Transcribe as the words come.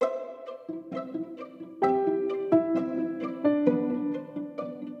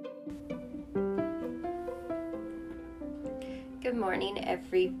morning,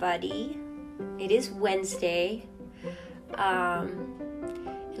 everybody. It is Wednesday.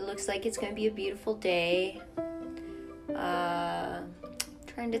 It looks like it's going to be a beautiful day.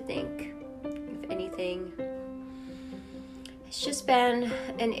 Trying to think if anything. It's just been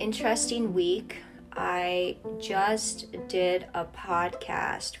an interesting week. I just did a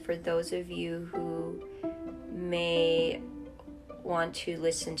podcast for those of you who may want to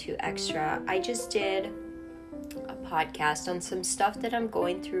listen to extra. I just did a podcast on some stuff that I'm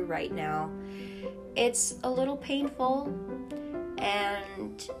going through right now. It's a little painful,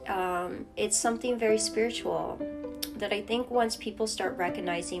 and it's something very spiritual that I think once people start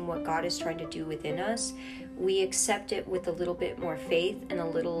recognizing what God is trying to do within us, we accept it with a little bit more faith and a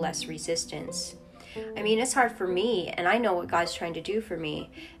little less resistance. I mean, it's hard for me, and I know what God's trying to do for me,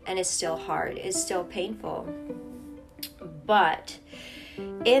 and it's still hard. It's still painful. But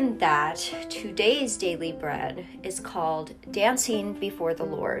in that, today's daily bread is called Dancing Before the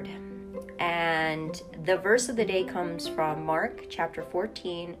Lord. And the verse of the day comes from Mark chapter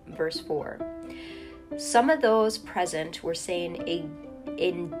 14, verse 4. Some of those present were saying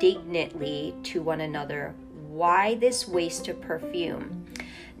indignantly to one another, "Why this waste of perfume?"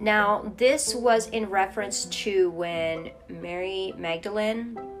 Now, this was in reference to when Mary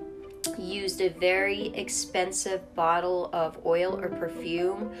Magdalene used a very expensive bottle of oil or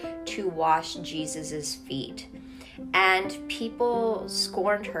perfume to wash Jesus's feet. And people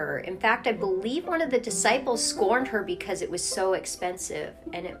scorned her. In fact, I believe one of the disciples scorned her because it was so expensive.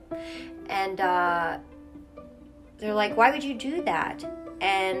 And they're like, "Why would you do that?"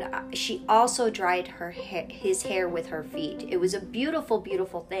 And she also dried his hair with her feet. It was a beautiful,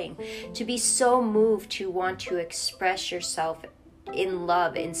 beautiful thing. To be so moved to want to express yourself in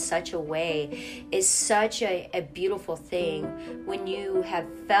love in such a way is such a beautiful thing. When you have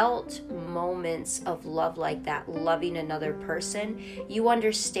felt moments of love like that, loving another person, you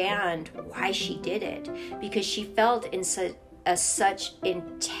understand why she did it, because she felt in such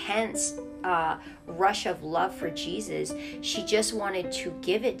intense rush of love for Jesus. She just wanted to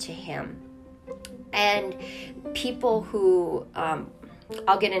give it to him. And people who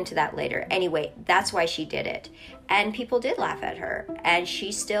I'll get into that later. Anyway, that's why she did it. And people did laugh at her. And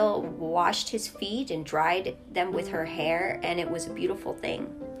she still washed his feet and dried them with her hair. And it was a beautiful thing.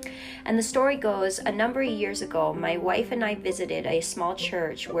 And the story goes, a number of years ago, my wife and I visited a small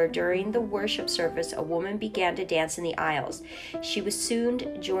church where during the worship service, a woman began to dance in the aisles. She was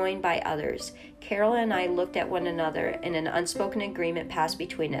soon joined by others. Carol and I looked at one another, and an unspoken agreement passed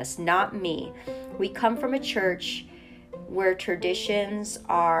between us. Not me. We come from a church where traditions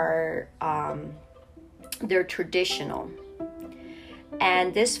are, they're traditional.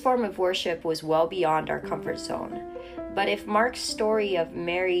 And this form of worship was well beyond our comfort zone. But if Mark's story of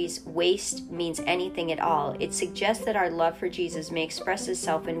Mary's waist means anything at all, it suggests that our love for Jesus may express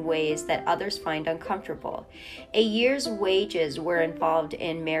itself in ways that others find uncomfortable. A year's wages were involved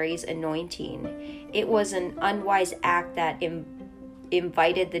in Mary's anointing. It was an unwise act that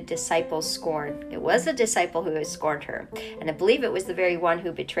invited the disciples' scorn. It was the disciple who had scorned her, and I believe it was the very one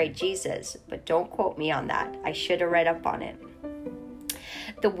who betrayed Jesus, but don't quote me on that. I should have read up on it.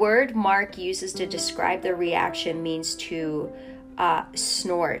 The word Mark uses to describe the reaction means to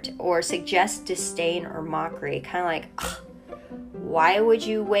snort or suggest disdain or mockery, kind of like, why would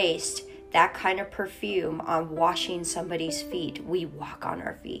you waste that kind of perfume on washing somebody's feet? We walk on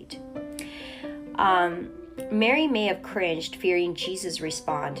our feet. Mary may have cringed, fearing Jesus'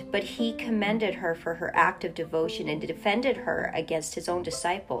 response, but he commended her for her act of devotion and defended her against his own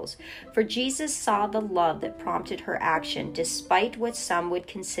disciples. For Jesus saw the love that prompted her action, despite what some would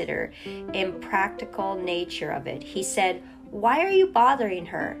consider impractical nature of it. He said, "Why are you bothering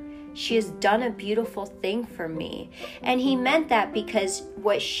her? She has done a beautiful thing for me." And he meant that because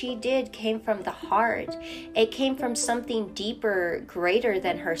what she did came from the heart. It came from something deeper, greater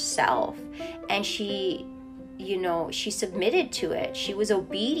than herself. And she submitted to it. She was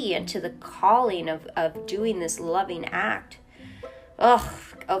obedient to the calling of doing this loving act.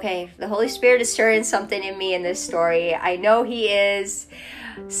 Okay. The Holy Spirit is stirring something in me in this story. I know he is.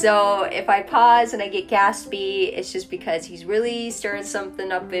 So if I pause and I get gaspy, it's just because he's really stirring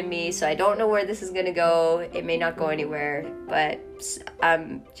something up in me. So I don't know where this is going to go. It may not go anywhere, but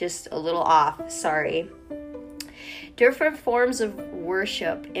I'm just a little off. Sorry. Different forms of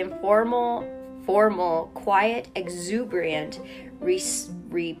worship: informal, formal, quiet, exuberant,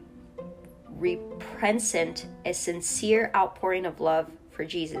 represent a sincere outpouring of love for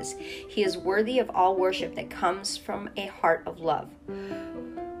Jesus. He is worthy of all worship that comes from a heart of love.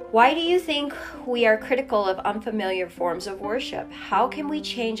 Why do you think we are critical of unfamiliar forms of worship? How can we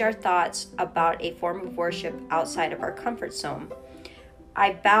change our thoughts about a form of worship outside of our comfort zone?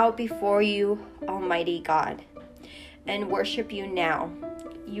 I bow before you, Almighty God, and worship you now.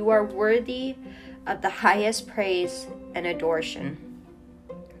 You are worthy of the highest praise and adoration.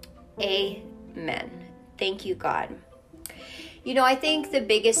 Amen. Thank you, God. You know, I think the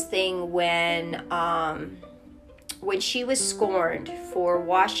biggest thing when she was scorned for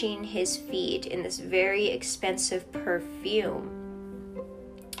washing his feet in this very expensive perfume,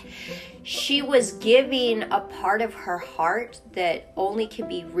 she was giving a part of her heart that only can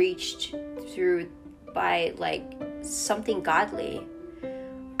be reached through by like something godly.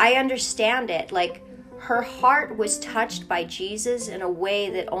 I understand it. Like, her heart was touched by Jesus in a way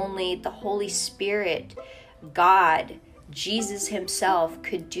that only the Holy Spirit, God, Jesus himself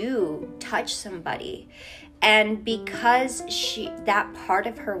could do, touch somebody. And because that part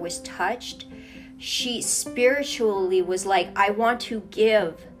of her was touched, she spiritually was like, I want to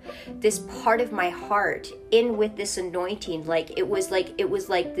give this part of my heart in with this anointing. It was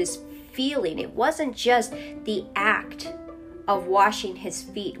like this feeling. It wasn't just the act of washing his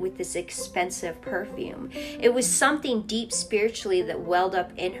feet with this expensive perfume. It was something deep spiritually that welled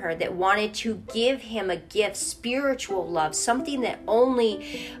up in her that wanted to give him a gift, spiritual love, something that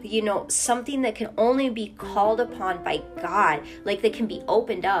only, something that can only be called upon by God, like that can be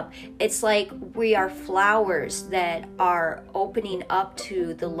opened up. It's like we are flowers that are opening up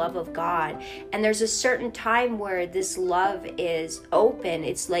to the love of God. And there's a certain time where this love is open.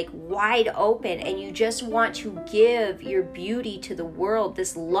 It's like wide open, and you just want to give your beauty to the world,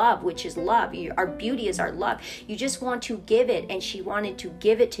 this love, which is love. Our beauty is our love. You just want to give it, and she wanted to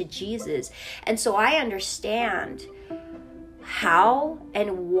give it to Jesus. And so I understand how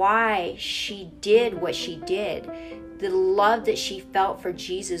and why she did what she did. The love that she felt for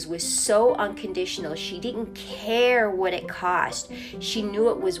Jesus was so unconditional. She didn't care what it cost. She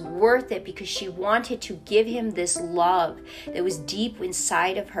knew it was worth it because she wanted to give him this love that was deep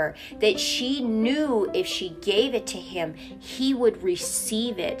inside of her, that she knew if she gave it to him, he would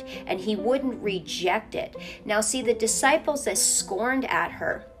receive it and he wouldn't reject it. Now, see, the disciples that scorned at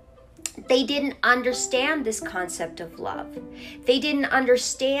her, they didn't understand this concept of love. They didn't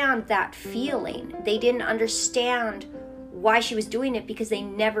understand that feeling. They didn't understand why she was doing it because they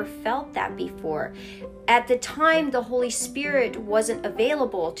never felt that before. At the time, the Holy Spirit wasn't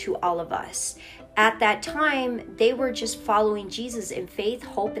available to all of us. At that time, they were just following Jesus in faith,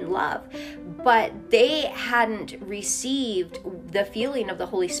 hope, and love. But they hadn't received the feeling of the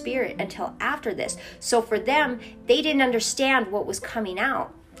Holy Spirit until after this. So for them, they didn't understand what was coming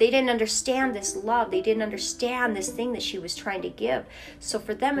out. They didn't understand this love. They didn't understand this thing that she was trying to give. So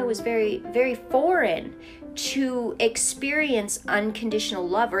for them, it was very, very foreign to experience unconditional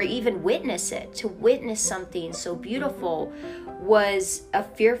love or even witness it. To witness something so beautiful was a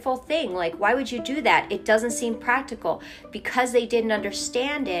fearful thing. Like, why would you do that? It doesn't seem practical. Because they didn't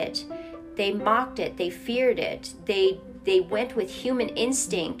understand it, they mocked it. They feared it. They went with human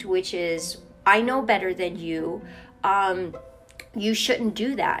instinct, which is, I know better than you. You shouldn't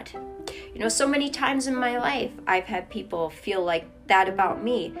do that. So many times in my life, I've had people feel like that about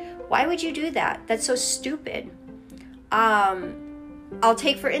me. Why would you do that? That's so stupid. I'll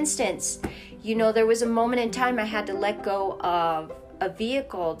take, for instance, there was a moment in time I had to let go of a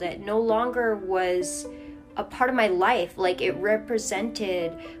vehicle that no longer was a part of my life. Like, it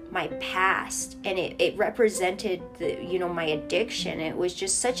represented my past, and it represented my addiction. It was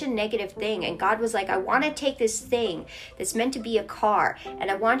just such a negative thing, and God was like, I want to take this thing that's meant to be a car,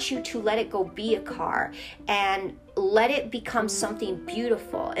 and I want you to let it go be a car and let it become something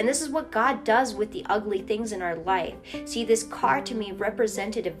beautiful. And this is what God does with the ugly things in our life. See, this car to me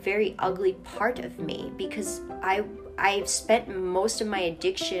represented a very ugly part of me because I've spent most of my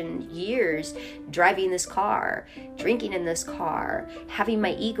addiction years driving this car, drinking in this car, having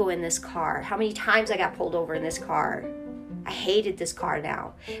my ego in this car. How many times I got pulled over in this car. I hated this car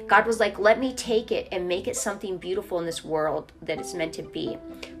now. God was like, let me take it and make it something beautiful in this world that it's meant to be.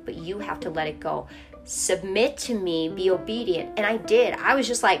 But you have to let it go. Submit to me, be obedient. And I did. I was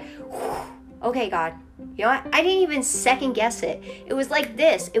just like, okay, God. I didn't even second guess it. It was like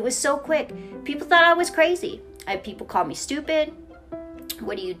this. It was so quick. People thought I was crazy. I had people call me stupid.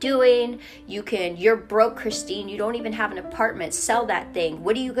 What are you doing? You're broke, Christine. You don't even have an apartment. Sell that thing.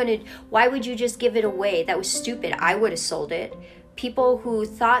 Why would you just give it away? That was stupid. I would have sold it. People who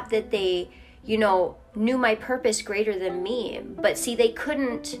thought that they, knew my purpose greater than me. But see, they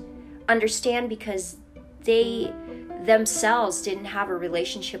couldn't understand because they themselves didn't have a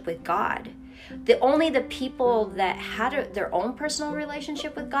relationship with God. Only the people that had their own personal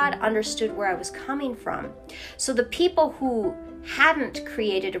relationship with God understood where I was coming from. So the people who hadn't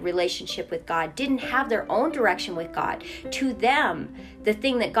created a relationship with God, didn't have their own direction with God, to them, the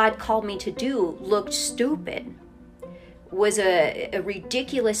thing that God called me to do looked stupid. Was a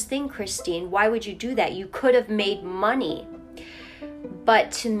ridiculous thing, Christine. Why would you do that? You could have made money.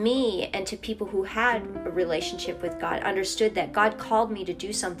 But to me and to people who had a relationship with God, understood that God called me to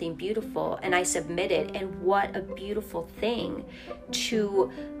do something beautiful, and I submitted. And what a beautiful thing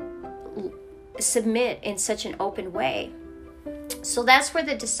to submit in such an open way. So that's where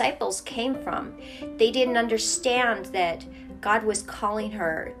the disciples came from. They didn't understand that God was calling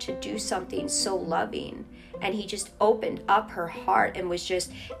her to do something so loving. And he just opened up her heart and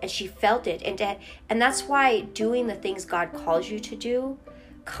she felt it. And that's why doing the things God calls you to do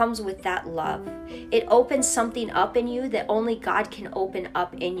comes with that love. It opens something up in you that only God can open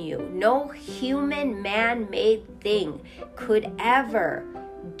up in you. No human man-made thing could ever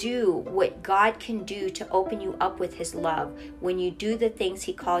do what God can do to open you up with his love when you do the things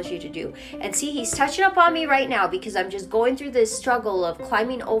he calls you to do. And see, he's touching up on me right now because I'm just going through this struggle of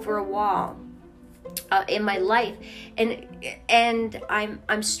climbing over a wall in my life, and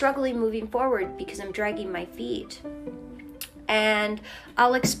I'm struggling moving forward because I'm dragging my feet. And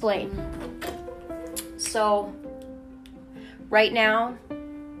I'll explain. So right now,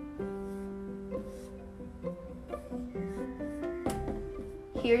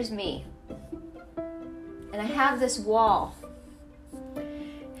 here's me. And I have this wall.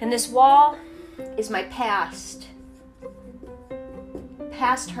 And this wall is my past.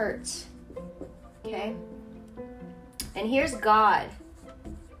 Past hurts. Okay? And here's God.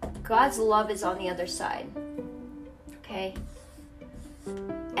 God's love is on the other side. Okay?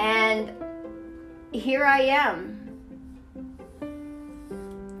 And here I am.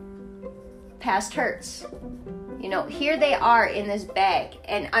 Past hurts. You know, here they are in this bag,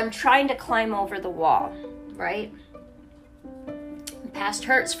 and I'm trying to climb over the wall, right? Past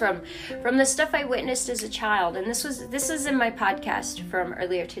hurts from the stuff I witnessed as a child, and this is in my podcast from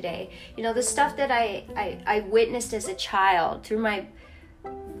earlier today. You know, the stuff that I witnessed as a child through my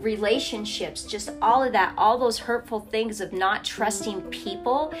relationships, just all of that, all those hurtful things of not trusting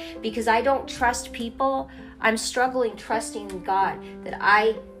people, because I don't trust people. I'm struggling trusting God, that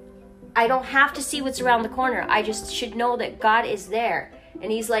I don't have to see what's around the corner. I just should know that God is there.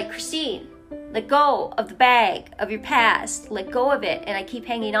 And he's like, Christine, let go of the bag of your past. Let go of it. And I keep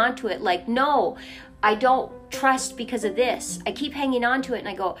hanging on to it like, no, I don't trust because of this. I keep hanging on to it and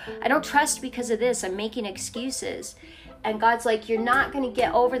I go, I don't trust because of this. I'm making excuses. And God's like, you're not going to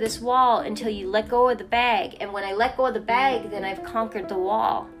get over this wall until you let go of the bag. And when I let go of the bag, then I've conquered the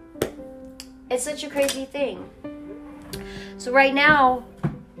wall. It's such a crazy thing. So right now,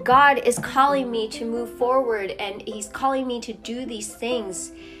 God is calling me to move forward, and he's calling me to do these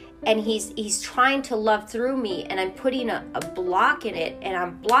things, and he's trying to love through me, and I'm putting a block in it, and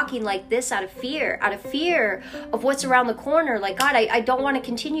I'm blocking like this out of fear of what's around the corner. Like, God, I don't want to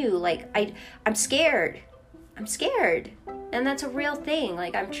continue. Like, I'm scared. And that's a real thing.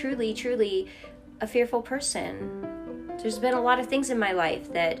 Like, I'm truly a fearful person. There's been a lot of things in my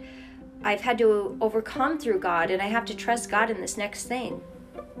life that I've had to overcome through God, and I have to trust God in this next thing.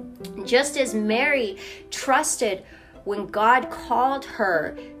 Just as Mary trusted when God called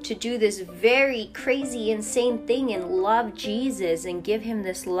her to do this very crazy, insane thing and love Jesus and give him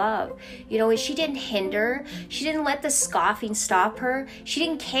this love. You know, she didn't hinder. She didn't let the scoffing stop her. She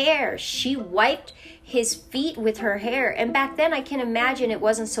didn't care. She wiped his feet with her hair. And back then, I can imagine it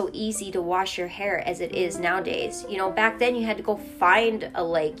wasn't so easy to wash your hair as it is nowadays. You know, back then you had to go find a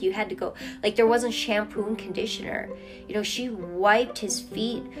lake. You had to go, like, there wasn't shampoo and conditioner. You know, she wiped his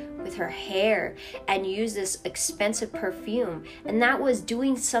feet with her hair and used this expensive perfume. And that was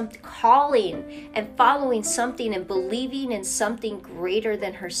doing something, calling and following something and believing in something greater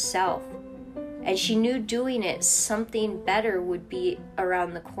than herself. And she knew doing it, something better would be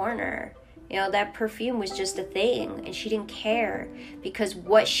around the corner. You know, that perfume was just a thing, and she didn't care, because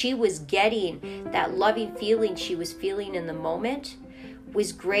what she was getting, that loving feeling she was feeling in the moment,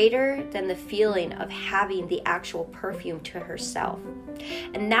 was greater than the feeling of having the actual perfume to herself.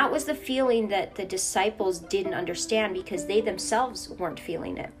 And that was the feeling that the disciples didn't understand, because they themselves weren't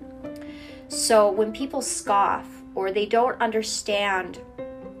feeling it. So when people scoff, or they don't understand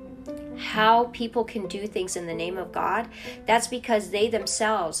how people can do things in the name of God, that's because they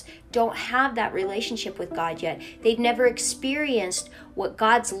themselves don't have that relationship with God yet. They've never experienced what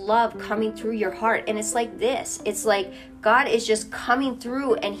God's love coming through your heart. And it's like this. It's like God is just coming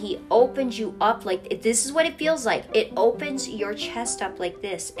through and he opens you up like this is what it feels like. It opens your chest up like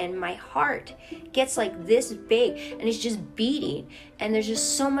this, and my heart gets like this big and it's just beating, and there's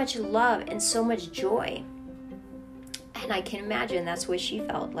just so much love and so much joy. And I can imagine that's what she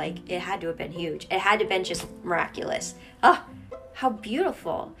felt like. It had to have been huge. It had to have been just miraculous. Oh, how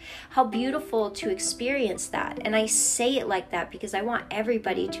beautiful. How beautiful to experience that. And I say it like that because I want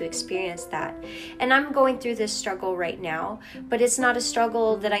everybody to experience that. And I'm going through this struggle right now, but it's not a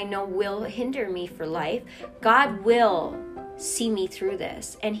struggle that I know will hinder me for life. God will see me through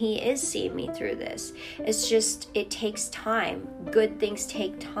this, and he is seeing me through this. It's just, it takes time. Good things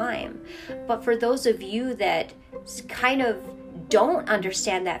take time. But for those of you that kind of don't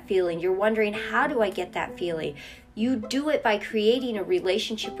understand that feeling, you're wondering, how do I get that feeling? You do it by creating a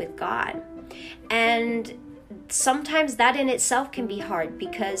relationship with God. And sometimes that in itself can be hard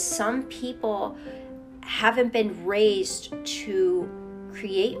because some people haven't been raised to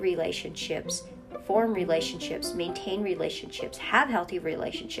create relationships, form relationships, maintain relationships, have healthy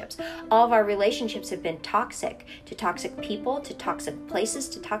relationships. All of our relationships have been toxic, to toxic people, to toxic places,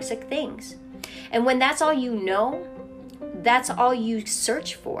 to toxic things. And when that's all you know, that's all you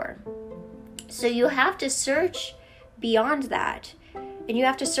search for. So you have to search beyond that, and you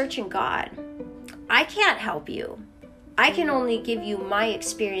have to search in God. I can't help you. I can only give you my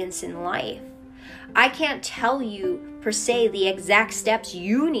experience in life. I can't tell you per se the exact steps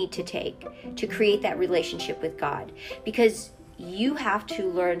you need to take to create that relationship with God, because you have to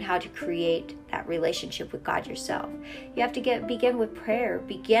learn how to create that relationship with God yourself. You have to begin with prayer.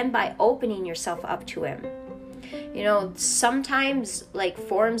 Begin by opening yourself up to him. You know, sometimes like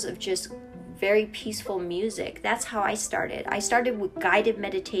forms of just very peaceful music. That's how I started. I started with guided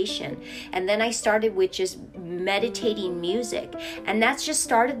meditation, and then I started with just meditating music, and that's just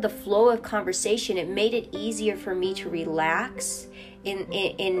started the flow of conversation. It made it easier for me to relax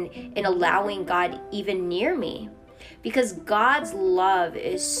in allowing God even near me, because God's love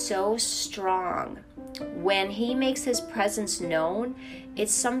is so strong. When he makes his presence known,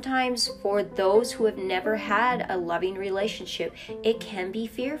 it's sometimes for those who have never had a loving relationship, it can be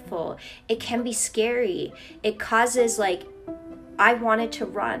fearful. It can be scary. It causes I wanted to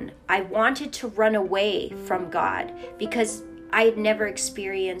run. I wanted to run away from God because I had never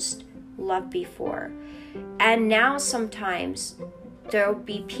experienced love before. And now sometimes there'll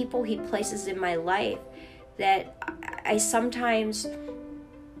be people he places in my life that I sometimes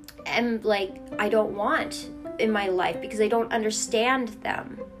am I don't want in my life because I don't understand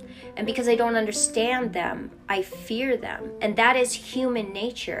them. And because I don't understand them, I fear them. And that is human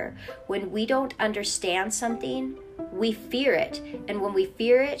nature. When we don't understand something, we fear it. And when we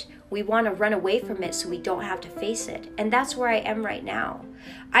fear it, we want to run away from it so we don't have to face it. And that's where I am right now.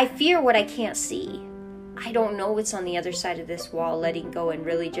 I fear what I can't see. I don't know what's on the other side of this wall, letting go and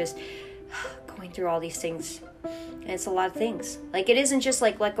really just going through all these things. And it's a lot of things. It isn't just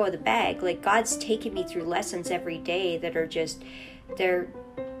let go of the bag. God's taking me through lessons every day that are just,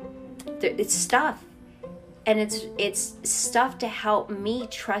 it's stuff. And it's stuff to help me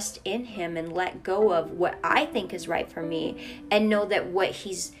trust in him and let go of what I think is right for me, and know that what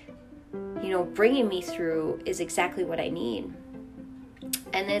he's, bringing me through is exactly what I need.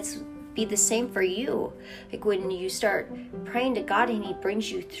 And it's be the same for you. When you start praying to God and he brings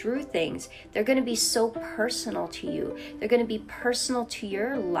you through things, they're going to be so personal to you. They're going to be personal to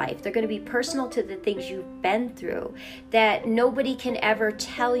your life. They're going to be personal to the things you've been through, that nobody can ever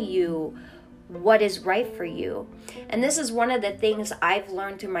tell you what is right for you. And this is one of the things I've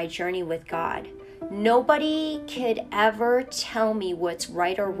learned through my journey with God. Nobody could ever tell me what's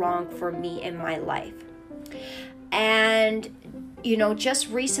right or wrong for me in my life. And just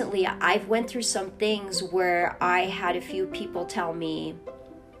recently I've went through some things where I had a few people tell me,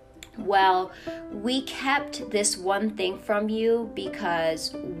 well, we kept this one thing from you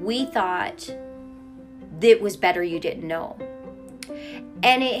because we thought it was better you didn't know.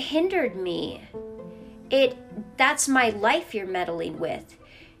 And it hindered me. That's my life you're meddling with.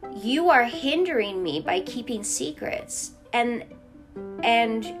 You are hindering me by keeping secrets. And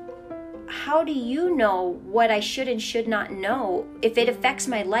how do you know what I should and should not know? If it affects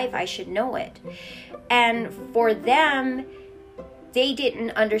my life, I should know it. And for them, they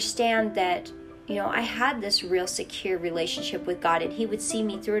didn't understand that, I had this real secure relationship with God, and he would see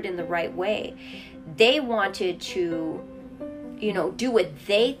me through it in the right way. They wanted to, do what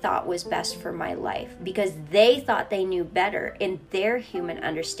they thought was best for my life because they thought they knew better in their human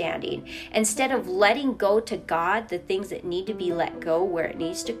understanding. Instead of letting go to God the things that need to be let go where it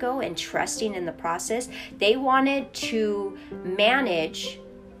needs to go and trusting in the process, they wanted to manage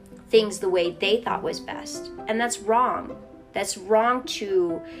things the way they thought was best. And that's wrong. That's wrong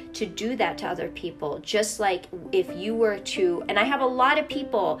to do that to other people. Just like if you were to, and I have a lot of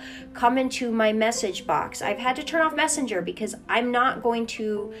people come into my message box. I've had to turn off Messenger because I'm not going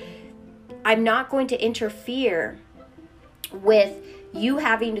to interfere with you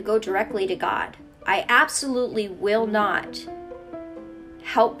having to go directly to God. I absolutely will not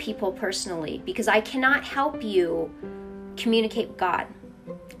help people personally because I cannot help you communicate with God.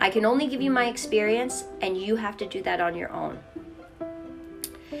 I can only give you my experience, and you have to do that on your own.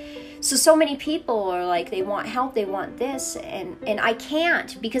 So many people are like, they want help, they want this, and I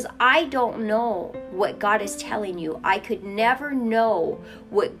can't because I don't know what God is telling you. I could never know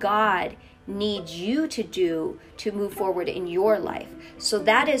what God needs you to do to move forward in your life. So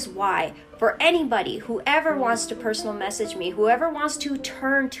that is why, for anybody, whoever wants to personal message me, whoever wants to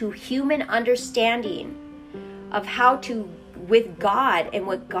turn to human understanding of how to with God and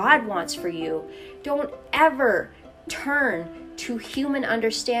what God wants for you, don't ever turn to human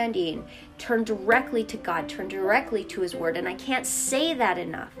understanding. Turn directly to God, turn directly to His Word. And I can't say that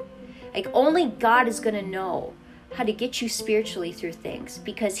enough. Like, only God is going to know how to get you spiritually through things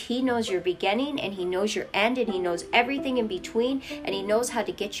because He knows your beginning and He knows your end and He knows everything in between and He knows how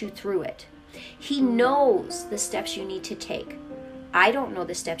to get you through it. He knows the steps you need to take. I don't know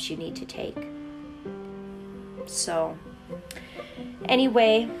the steps you need to take. So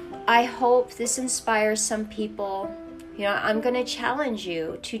anyway, I hope this inspires some people. I'm going to challenge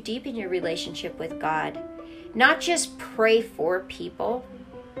you to deepen your relationship with God. Not just pray for people,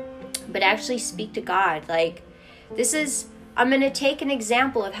 but actually speak to God. Like, I'm going to take an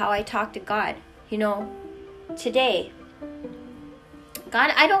example of how I talk to God. Today,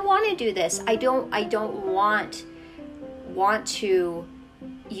 God, I don't want to do this. I don't want to.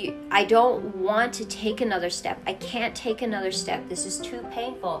 I don't want to take another step. I can't take another step. This is too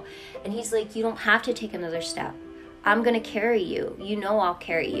painful. And He's like, you don't have to take another step. I'm going to carry you. I'll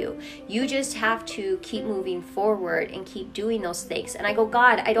carry you. You just have to keep moving forward and keep doing those things. And I go,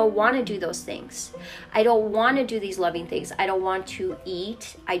 God, I don't want to do those things. I don't want to do these loving things. I don't want to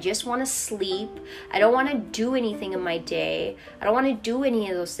eat. I just want to sleep. I don't want to do anything in my day. I don't want to do any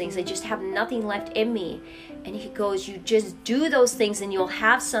of those things. I just have nothing left in me. And He goes, you just do those things and you'll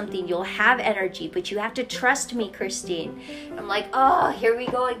have something. You'll have energy, but you have to trust me, Christine. I'm like, oh, here we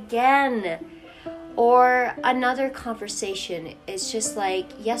go again. Or another conversation. It's just like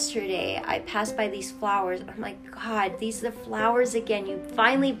yesterday, I passed by these flowers. I'm like, God, these are the flowers again. You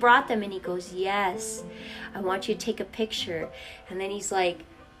finally brought them. And He goes, yes, I want you to take a picture. And then He's like,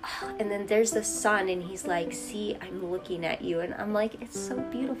 oh, and then there's the sun. And He's like, see, I'm looking at you. And I'm like, it's so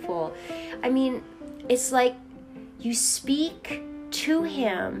beautiful. I mean, it's like you speak to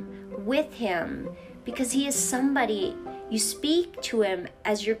Him, with Him, because He is somebody. You speak to Him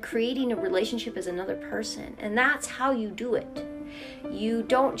as you're creating a relationship as another person. And that's how you do it. You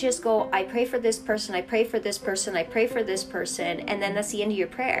don't just go, I pray for this person, I pray for this person, I pray for this person, and then that's the end of your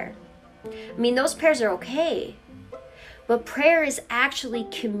prayer. I mean, those prayers are okay. But prayer is actually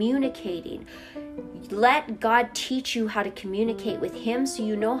communicating. Let God teach you how to communicate with Him so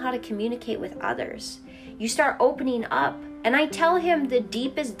you know how to communicate with others. You start opening up. And I tell Him the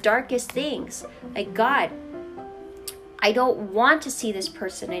deepest, darkest things. Like, God, I don't want to see this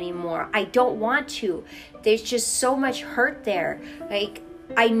person anymore. I don't want to. There's just so much hurt there. Like,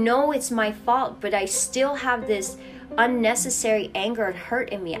 I know it's my fault, but I still have this unnecessary anger and hurt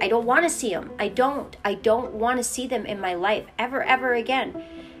in me. I don't want to see them. I don't want to see them in my life ever again.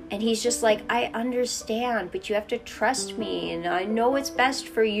 And He's just like, I understand, but you have to trust me, and I know it's best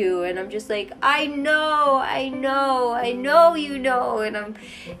for you. And I'm just like, I know you know.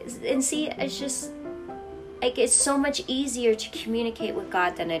 And see, it's just like, it's so much easier to communicate with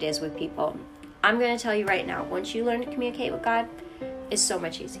God than it is with people. I'm going to tell you right now, once you learn to communicate with God, it's so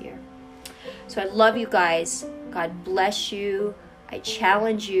much easier. So I love you guys. God bless you. I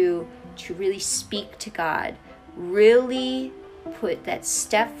challenge you to really speak to God. Really put that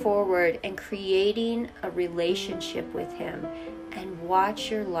step forward in creating a relationship with Him and watch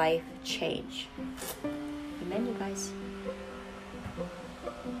your life change.